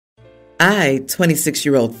I,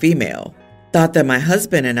 26-year-old female, thought that my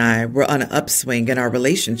husband and I were on an upswing in our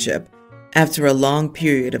relationship after a long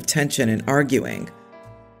period of tension and arguing.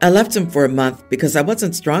 I left him for a month because I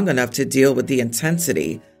wasn't strong enough to deal with the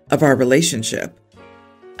intensity of our relationship.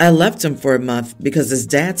 I left him for a month because his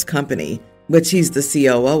dad's company, which he's the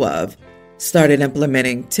COO of, started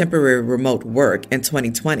implementing temporary remote work in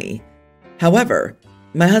 2020. However,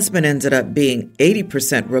 my husband ended up being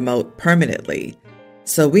 80% remote permanently.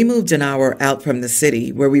 So we moved an hour out from the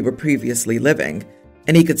city where we were previously living,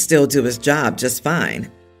 and he could still do his job just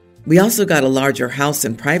fine. We also got a larger house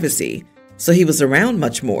and privacy, so he was around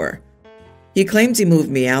much more. He claims he moved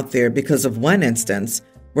me out there because of one instance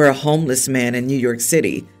where a homeless man in New York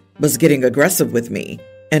City was getting aggressive with me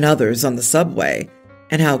and others on the subway,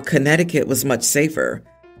 and how Connecticut was much safer.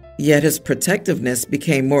 Yet his protectiveness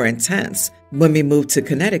became more intense when we moved to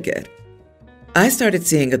Connecticut. I started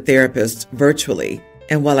seeing a therapist virtually,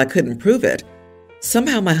 and while I couldn't prove it,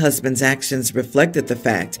 somehow my husband's actions reflected the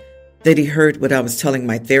fact that he heard what I was telling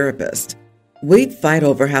my therapist. We'd fight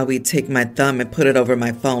over how he'd take my thumb and put it over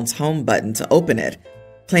my phone's home button to open it,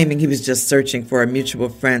 claiming he was just searching for a mutual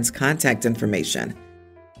friend's contact information.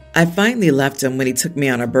 I finally left him when he took me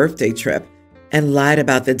on a birthday trip and lied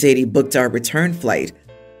about the date he booked our return flight,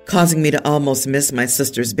 causing me to almost miss my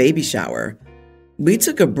sister's baby shower. We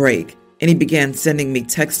took a break, and he began sending me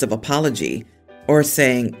texts of apology, or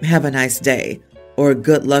saying, "Have a nice day," or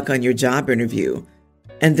 "Good luck on your job interview,"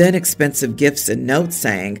 and then expensive gifts and notes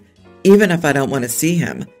saying, even if I don't want to see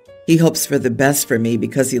him, he hopes for the best for me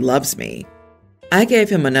because he loves me. I gave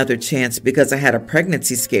him another chance because I had a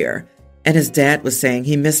pregnancy scare, and his dad was saying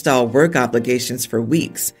he missed all work obligations for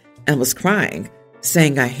weeks and was crying,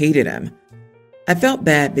 saying I hated him. I felt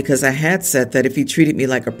bad because I had said that if he treated me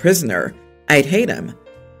like a prisoner, I'd hate him.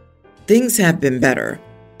 Things have been better.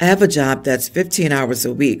 I have a job that's 15 hours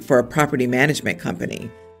a week for a property management company,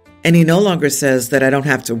 and he no longer says that I don't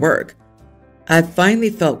have to work. I finally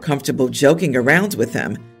felt comfortable joking around with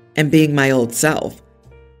him and being my old self.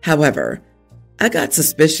 However, I got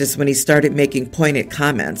suspicious when he started making pointed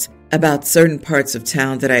comments about certain parts of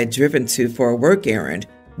town that I had driven to for a work errand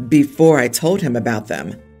before I told him about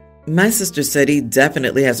them. My sister said he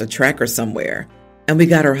definitely has a tracker somewhere, and we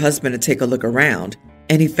got her husband to take a look around,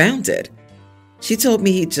 and he found it. She told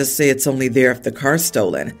me he'd just say it's only there if the car's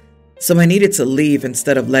stolen, so I needed to leave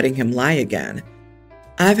instead of letting him lie again.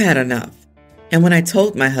 I've had enough, and when I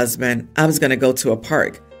told my husband I was going to go to a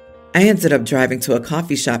park, I ended up driving to a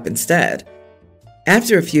coffee shop instead.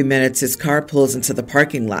 After a few minutes, his car pulls into the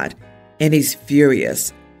parking lot, and he's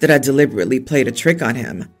furious that I deliberately played a trick on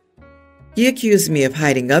him. He accused me of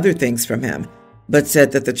hiding other things from him, but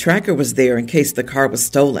said that the tracker was there in case the car was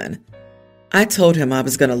stolen. I told him I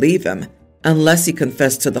was going to leave him unless he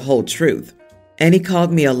confessed to the whole truth, and he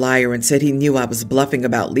called me a liar and said he knew I was bluffing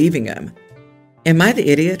about leaving him. Am I the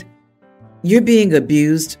idiot? You're being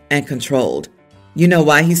abused and controlled. You know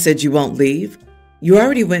why he said you won't leave? You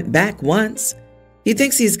already went back once. He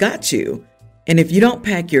thinks he's got you, and if you don't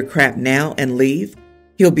pack your crap now and leave,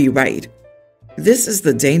 he'll be right. This is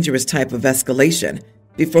the dangerous type of escalation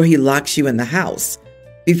before he locks you in the house,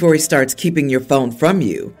 before he starts keeping your phone from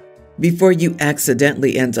you, before you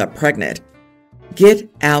accidentally end up pregnant. Get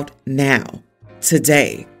out now,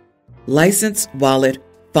 today. License, wallet,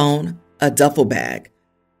 phone, a duffel bag.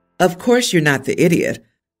 Of course you're not the idiot,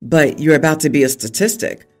 but you're about to be a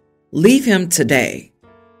statistic. Leave him today.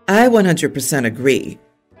 I 100% agree.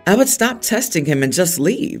 I would stop testing him and just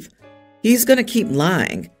leave. He's going to keep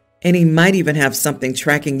lying, and he might even have something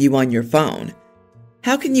tracking you on your phone.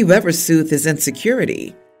 How can you ever soothe his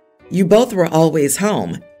insecurity? You both were always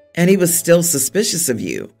home, and he was still suspicious of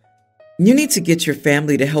you. You need to get your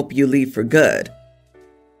family to help you leave for good.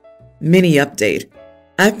 Mini update.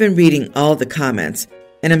 I've been reading all the comments,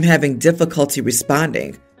 and I'm having difficulty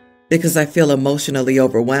responding because I feel emotionally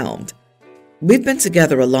overwhelmed. We've been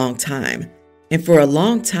together a long time, and for a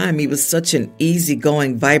long time he was such an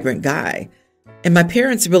easygoing, vibrant guy, and my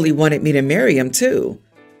parents really wanted me to marry him too.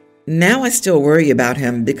 Now I still worry about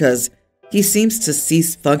him because he seems to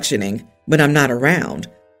cease functioning when I'm not around.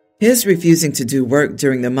 His refusing to do work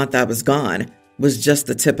during the month I was gone was just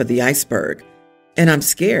the tip of the iceberg, and I'm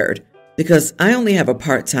scared because I only have a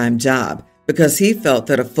part-time job because he felt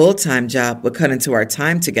that a full-time job would cut into our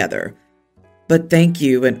time together. But thank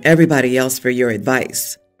you and everybody else for your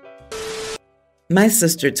advice. My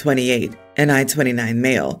sister, 28, and I, 29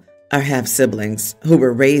 male, are half-siblings who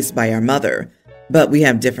were raised by our mother, but we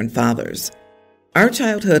have different fathers. Our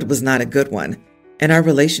childhood was not a good one, and our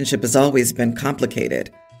relationship has always been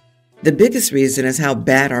complicated. The biggest reason is how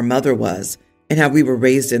bad our mother was and how we were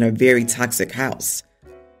raised in a very toxic house.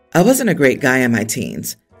 I wasn't a great guy in my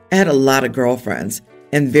teens. I had a lot of girlfriends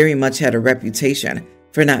and very much had a reputation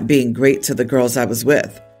for not being great to the girls I was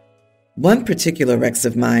with. One particular ex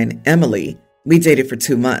of mine, Emily, we dated for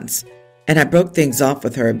 2 months, and I broke things off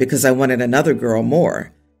with her because I wanted another girl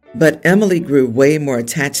more. But Emily grew way more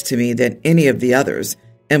attached to me than any of the others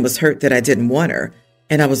and was hurt that I didn't want her,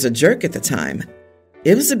 and I was a jerk at the time.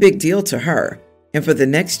 It was a big deal to her, and for the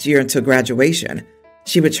next year until graduation,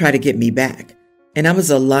 she would try to get me back, and I was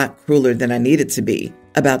a lot crueler than I needed to be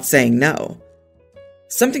about saying no.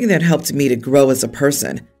 Something that helped me to grow as a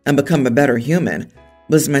person and become a better human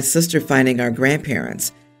was my sister finding our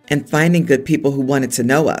grandparents and finding good people who wanted to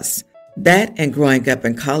know us. That and growing up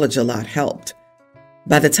in college a lot helped.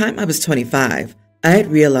 By the time I was 25, I had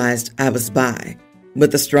realized I was bi,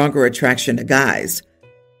 with a stronger attraction to guys.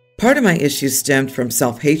 Part of my issues stemmed from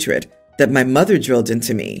self-hatred that my mother drilled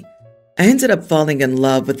into me. I ended up falling in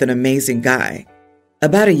love with an amazing guy.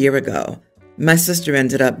 About a year ago, my sister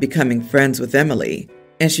ended up becoming friends with Emily,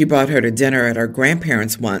 and she brought her to dinner at our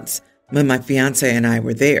grandparents' once when my fiance and I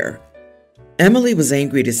were there. Emily was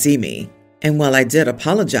angry to see me, and while I did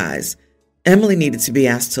apologize, Emily needed to be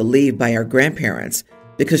asked to leave by our grandparents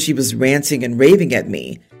because she was ranting and raving at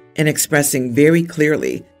me and expressing very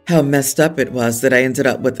clearly how messed up it was that I ended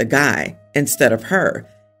up with a guy instead of her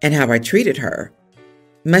and how I treated her.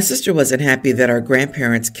 My sister wasn't happy that our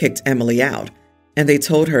grandparents kicked Emily out, and they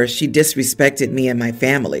told her she disrespected me and my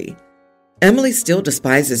family. Emily still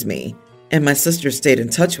despises me, and my sister stayed in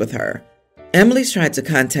touch with her. Emily's tried to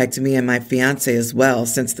contact me and my fiance as well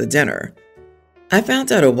since the dinner. I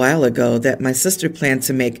found out a while ago that my sister planned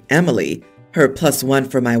to make Emily her +1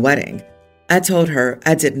 for my wedding. I told her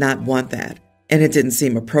I did not want that, and it didn't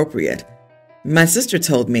seem appropriate. My sister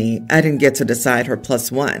told me I didn't get to decide her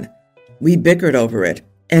 +1. We bickered over it,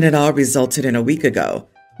 and it all resulted in a week ago,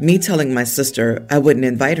 me telling my sister I wouldn't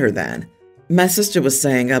invite her then. My sister was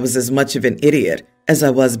saying I was as much of an idiot as I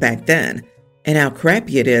was back then, and how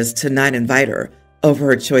crappy it is to not invite her over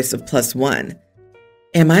her choice of +1.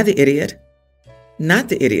 Am I the idiot? Not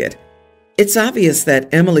the idiot. It's obvious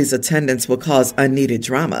that Emily's attendance will cause unneeded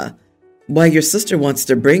drama. Why your sister wants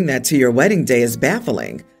to bring that to your wedding day is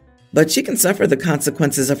baffling, but she can suffer the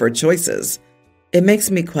consequences of her choices. It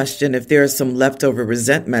makes me question if there are some leftover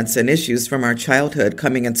resentments and issues from our childhood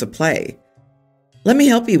coming into play. Let me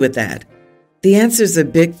help you with that. The answer's a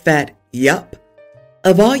big fat yup.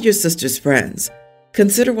 Of all your sister's friends,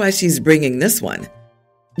 consider why she's bringing this one.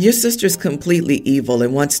 Your sister's completely evil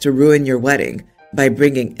and wants to ruin your wedding by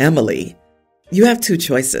bringing Emily. You have 2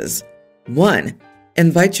 choices. 1,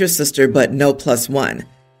 invite your sister but no +1,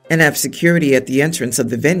 and have security at the entrance of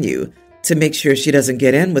the venue to make sure she doesn't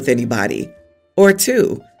get in with anybody. Or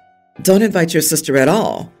 2, don't invite your sister at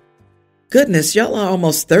all. Goodness, y'all are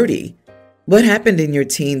almost 30. What happened in your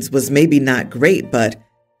teens was maybe not great, but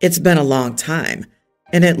it's been a long time.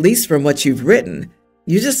 And at least from what you've written,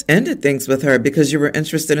 you just ended things with her because you were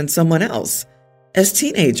interested in someone else. As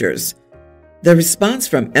teenagers, the response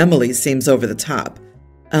from Emily seems over the top,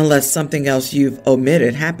 unless something else you've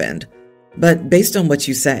omitted happened. But based on what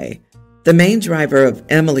you say, the main driver of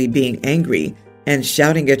Emily being angry and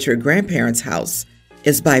shouting at your grandparents' house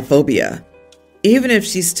is biphobia. Even if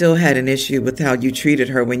she still had an issue with how you treated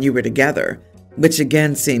her when you were together, which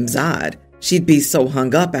again seems odd, she'd be so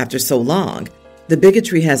hung up after so long. The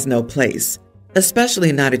bigotry has no place,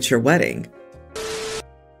 especially not at your wedding.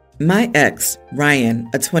 My ex, Ryan,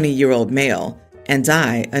 a 20-year-old male, and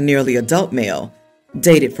I, a nearly adult male,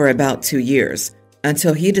 dated for about 2 years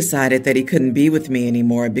until he decided that he couldn't be with me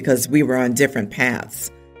anymore because we were on different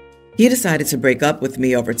paths. He decided to break up with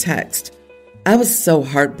me over text. I was so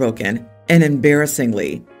heartbroken and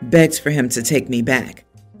embarrassingly begged for him to take me back,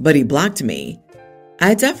 but he blocked me.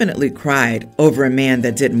 I definitely cried over a man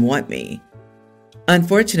that didn't want me.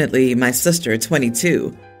 Unfortunately, my sister,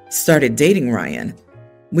 22, started dating Ryan.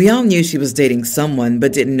 We all knew she was dating someone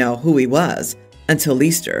but didn't know who he was until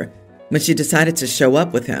Easter, when she decided to show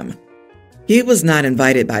up with him. He was not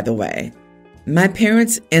invited, by the way. My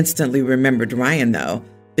parents instantly remembered Ryan, though,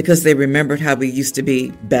 because they remembered how we used to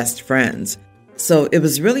be best friends. So it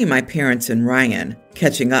was really my parents and Ryan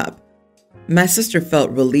catching up. My sister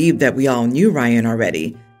felt relieved that we all knew Ryan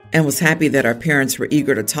already and was happy that our parents were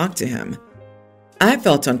eager to talk to him. I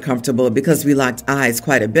felt uncomfortable because we locked eyes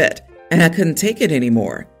quite a bit, and I couldn't take it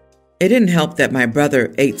anymore. It didn't help that my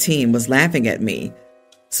brother, 18, was laughing at me,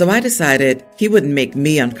 so I decided he wouldn't make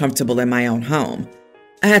me uncomfortable in my own home.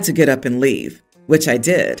 I had to get up and leave, which I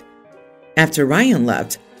did. After Ryan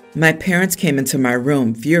left, my parents came into my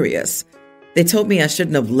room furious. They told me I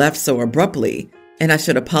shouldn't have left so abruptly, and I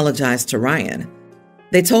should apologize to Ryan.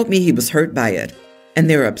 They told me he was hurt by it, and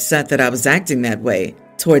they were upset that I was acting that way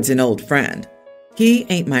towards an old friend. He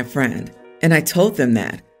ain't my friend, and I told them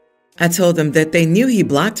that. I told them that they knew he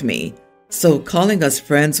blocked me, so calling us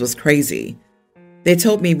friends was crazy. They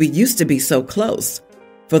told me we used to be so close,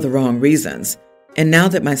 for the wrong reasons, and now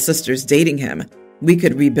that my sister's dating him, we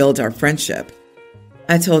could rebuild our friendship.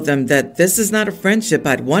 I told them that this is not a friendship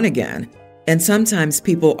I'd want again, and sometimes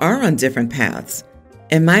people are on different paths,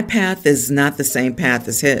 and my path is not the same path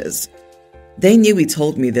as his. They knew he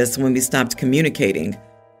told me this when we stopped communicating,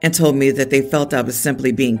 and told me that they felt I was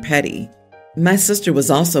simply being petty. My sister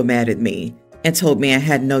was also mad at me and told me I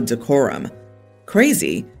had no decorum.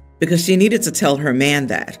 Crazy, because she needed to tell her man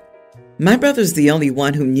that. My brother's the only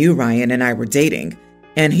one who knew Ryan and I were dating,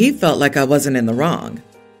 and he felt like I wasn't in the wrong.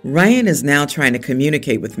 Ryan is now trying to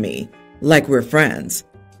communicate with me, like we're friends,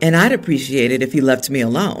 and I'd appreciate it if he left me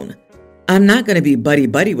alone. I'm not going to be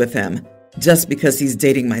buddy-buddy with him just because he's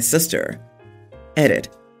dating my sister. Edit.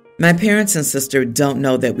 My parents and sister don't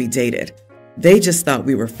know that we dated. They just thought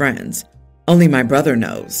we were friends. Only my brother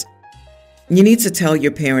knows. You need to tell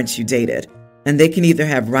your parents you dated, and they can either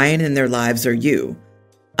have Ryan in their lives or you.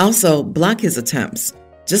 Also, block his attempts.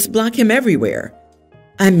 Just block him everywhere.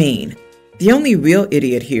 I mean, the only real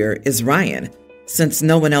idiot here is Ryan, since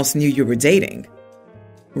no one else knew you were dating.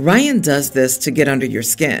 Ryan does this to get under your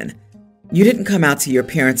skin. You didn't come out to your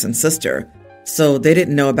parents and sister, so they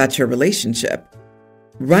didn't know about your relationship.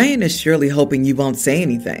 Ryan is surely hoping you won't say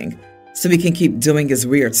anything, so he can keep doing his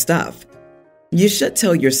weird stuff. You should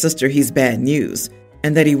tell your sister he's bad news,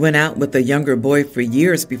 and that he went out with a younger boy for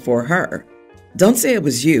years before her. Don't say it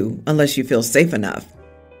was you unless you feel safe enough.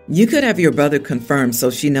 You could have your brother confirm so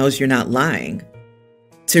she knows you're not lying.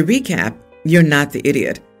 To recap, you're not the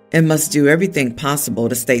idiot and must do everything possible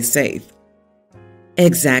to stay safe.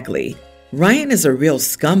 Exactly. Ryan is a real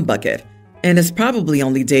scumbucket and is probably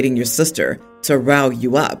only dating your sister to rile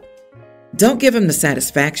you up. Don't give him the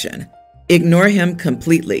satisfaction. Ignore him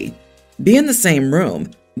completely. Be in the same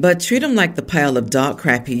room, but treat him like the pile of dog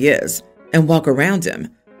crap he is and walk around him.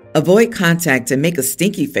 Avoid contact and make a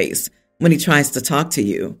stinky face when he tries to talk to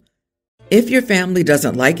you. If your family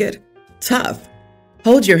doesn't like it, tough.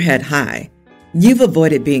 Hold your head high. You've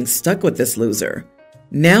avoided being stuck with this loser.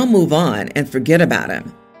 Now move on and forget about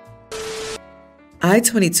him. I,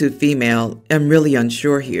 22 female, am really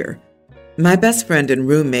unsure here. My best friend and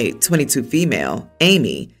roommate, 22 female,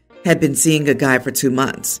 Amy, had been seeing a guy for 2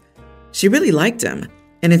 months. She really liked him,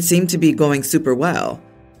 and it seemed to be going super well.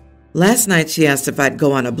 Last night she asked if I'd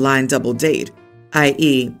go on a blind double date,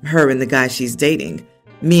 i.e. her and the guy she's dating,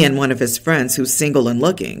 me and one of his friends who's single and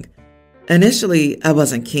looking. Initially, I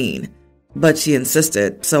wasn't keen, but she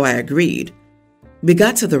insisted, so I agreed. We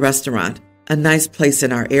got to the restaurant, a nice place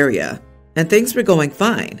in our area, and things were going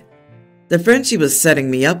fine. The friend she was setting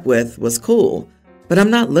me up with was cool, but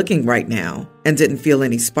I'm not looking right now and didn't feel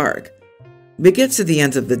any spark. We get to the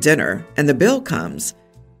end of the dinner and the bill comes.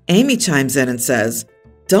 Amy chimes in and says,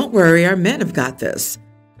 "Don't worry, our men have got this."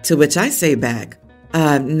 To which I say back,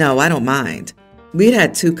 no, I don't mind. We'd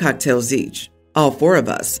had 2 cocktails each, all 4 of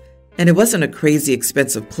us, and it wasn't a crazy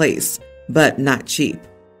expensive place, but not cheap.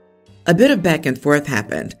 A bit of back and forth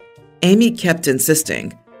happened. Amy kept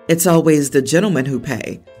insisting, it's always the gentlemen who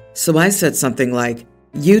pay. So I said something like,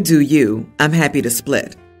 "You do you, I'm happy to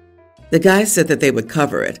split." The guys said that they would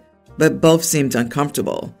cover it, but both seemed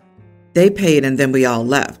uncomfortable. They paid and then we all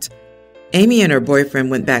left. Amy and her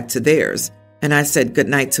boyfriend went back to theirs, and I said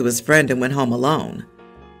goodnight to his friend and went home alone.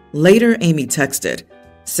 Later, Amy texted,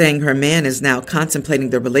 saying her man is now contemplating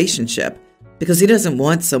the relationship because he doesn't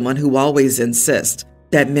want someone who always insists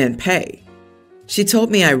that men pay. She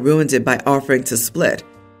told me I ruined it by offering to split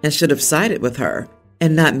and should have sided with her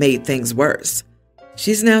and not made things worse.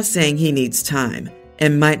 She's now saying he needs time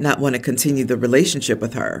and might not want to continue the relationship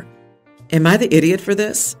with her. Am I the idiot for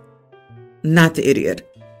this? Not the idiot.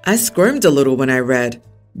 I squirmed a little when I read,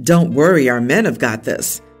 "Don't worry, our men have got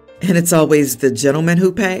this, and it's always the gentlemen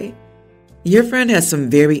who pay." Your friend has some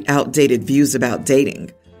very outdated views about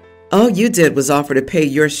dating. All you did was offer to pay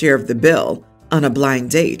your share of the bill on a blind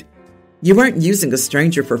date. You weren't using a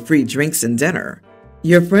stranger for free drinks and dinner.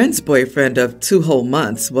 Your friend's boyfriend of 2 whole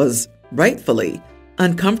months was, rightfully,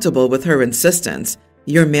 uncomfortable with her insistence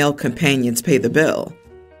your male companions pay the bill.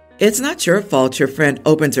 It's not your fault your friend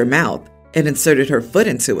opened her mouth and inserted her foot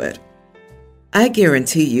into it. I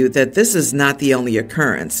guarantee you that this is not the only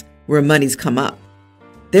occurrence where money's come up.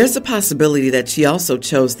 There's a possibility that she also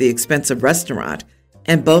chose the expensive restaurant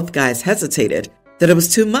and both guys hesitated that it was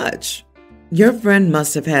too much. Your friend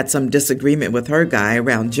must have had some disagreement with her guy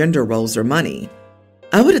around gender roles or money.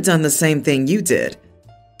 I would have done the same thing you did.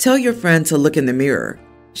 Tell your friend to look in the mirror.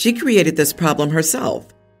 She created this problem herself.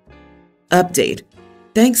 Update.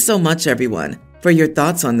 Thanks so much, everyone, for your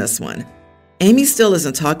thoughts on this one. Amy still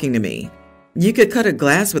isn't talking to me. You could cut a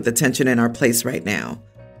glass with the tension in our place right now.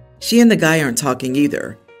 She and the guy aren't talking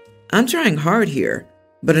either. I'm trying hard here,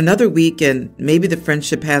 but another week and maybe the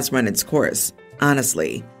friendship has run its course,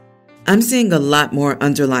 honestly. I'm seeing a lot more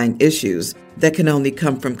underlying issues that can only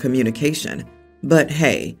come from communication. But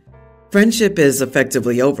hey, friendship is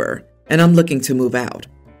effectively over, and I'm looking to move out.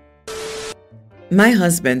 My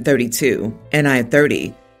husband, 32, and I,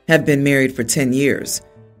 30, have been married for 10 years.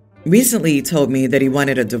 Recently, he told me that he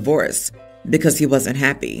wanted a divorce because he wasn't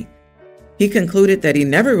happy. He concluded that he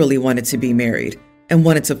never really wanted to be married and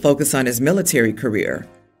wanted to focus on his military career.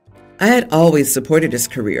 I had always supported his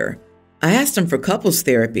career. I asked him for couples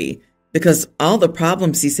therapy because all the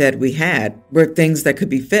problems he said we had were things that could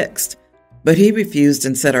be fixed, but he refused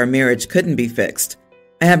and said our marriage couldn't be fixed.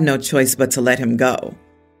 I have no choice but to let him go.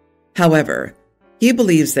 However, he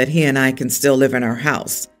believes that he and I can still live in our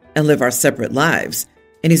house and live our separate lives,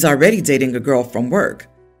 and he's already dating a girl from work.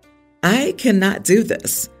 I cannot do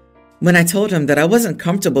this. When I told him that I wasn't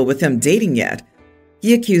comfortable with him dating yet,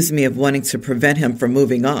 he accused me of wanting to prevent him from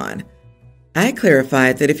moving on. I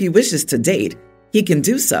clarified that if he wishes to date, he can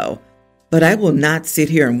do so, but I will not sit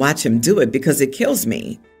here and watch him do it because it kills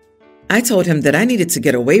me. I told him that I needed to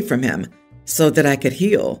get away from him so that I could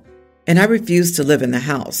heal, and I refused to live in the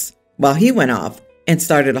house while he went off and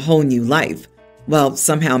started a whole new life while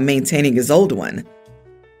somehow maintaining his old one.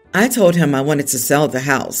 I told him I wanted to sell the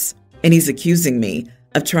house, and he's accusing me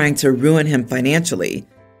of trying to ruin him financially,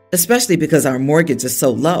 especially because our mortgage is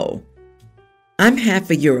so low. I'm half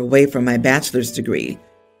a year away from my bachelor's degree,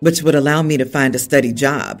 which would allow me to find a steady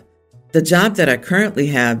job. The job that I currently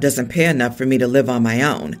have doesn't pay enough for me to live on my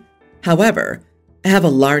own. However, I have a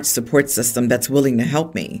large support system that's willing to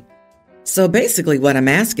help me. So basically what I'm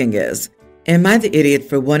asking is, am I the idiot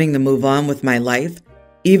for wanting to move on with my life,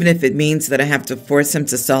 even if it means that I have to force him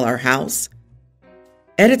to sell our house?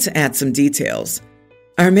 Edit to add some details.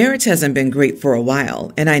 Our marriage hasn't been great for a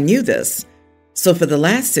while, and I knew this. So for the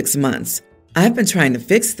last 6 months, I've been trying to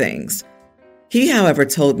fix things. He, however,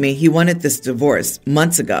 told me he wanted this divorce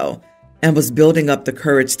months ago and was building up the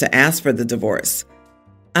courage to ask for the divorce.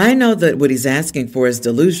 I know that what he's asking for is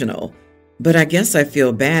delusional, but I guess I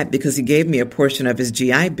feel bad because he gave me a portion of his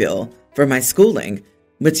GI Bill for my schooling,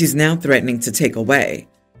 which he's now threatening to take away.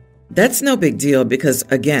 That's no big deal because,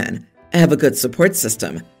 again, I have a good support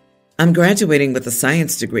system. I'm graduating with a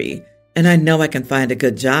science degree, and I know I can find a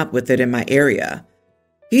good job with it in my area.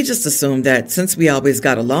 He just assumed that since we always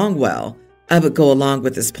got along well, I would go along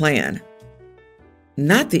with his plan.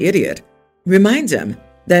 Not the idiot. Remind him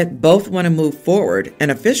that both want to move forward, and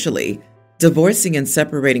officially, divorcing and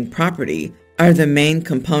separating property are the main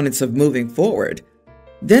components of moving forward.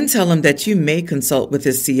 Then tell him that you may consult with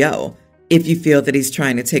his CO if you feel that he's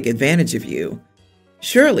trying to take advantage of you.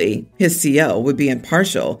 Surely, his CO would be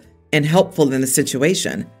impartial and helpful in the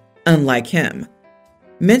situation, unlike him.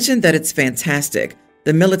 Mention that it's fantastic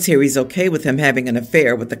the military's okay with him having an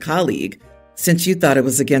affair with a colleague, since you thought it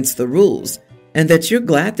was against the rules, and that you're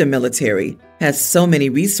glad the military has so many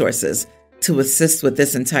resources to assist with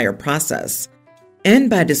this entire process. End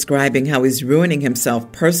by describing how he's ruining himself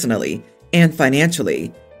personally and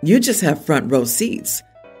financially. You just have front row seats.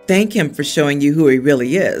 Thank him for showing you who he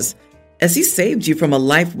really is, as he saved you from a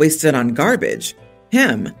life wasted on garbage.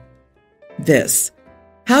 Him. This.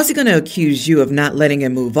 How's he going to accuse you of not letting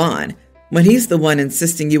him move on when he's the one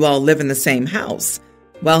insisting you all live in the same house,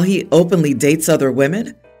 while he openly dates other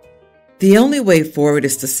women? The only way forward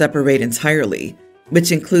is to separate entirely,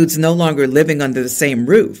 which includes no longer living under the same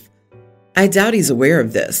roof. I doubt he's aware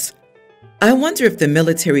of this. I wonder if the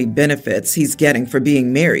military benefits he's getting for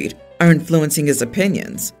being married are influencing his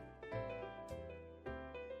opinions.